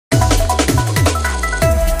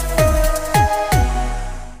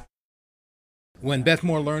When Beth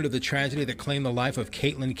Moore learned of the tragedy that claimed the life of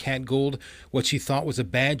Katelynn "Cat" Gould, what she thought was a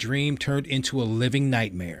bad dream turned into a living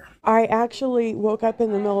nightmare. I actually woke up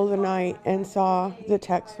in the middle of the night and saw the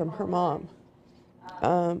text from her mom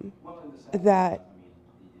that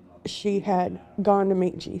she had gone to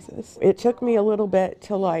meet Jesus. It took me a little bit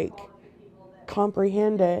to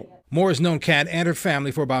comprehend it. Moore has known Kat and her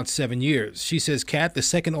family for about 7 years. She says Kat, the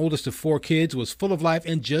second oldest of 4 kids, was full of life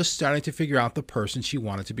and just starting to figure out the person she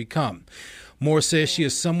wanted to become. Moore says she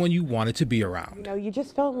is someone you wanted to be around. You know, you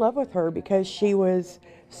just fell in love with her because she was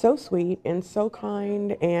so sweet and so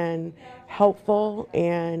kind and helpful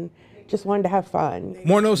and just wanted to have fun.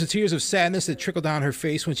 Moore knows the tears of sadness that trickle down her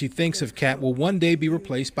face when she thinks of Kat will one day be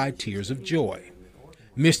replaced by tears of joy.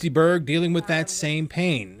 Misty Berg dealing with that same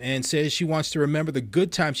pain and says she wants to remember the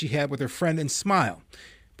good time she had with her friend and smile,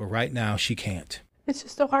 but right now she can't. It's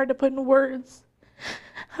just so hard to put in words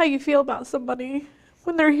how you feel about somebody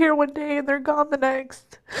when they're here one day and they're gone the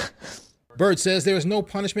next. Bird says there is no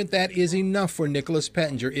punishment that is enough for Nicholas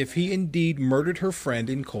Pettinger if he indeed murdered her friend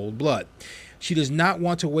in cold blood. She does not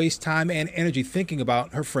want to waste time and energy thinking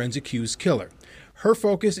about her friend's accused killer. Her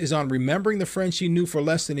focus is on remembering the friend she knew for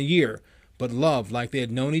less than a year, but loved like they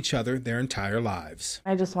had known each other their entire lives.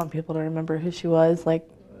 I just want people to remember who she was, like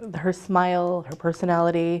her smile, her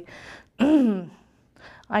personality.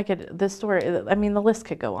 This story, I mean, the list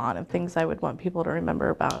could go on of things I would want people to remember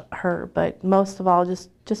about her, but most of all,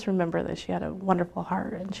 just remember that she had a wonderful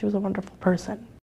heart and she was a wonderful person.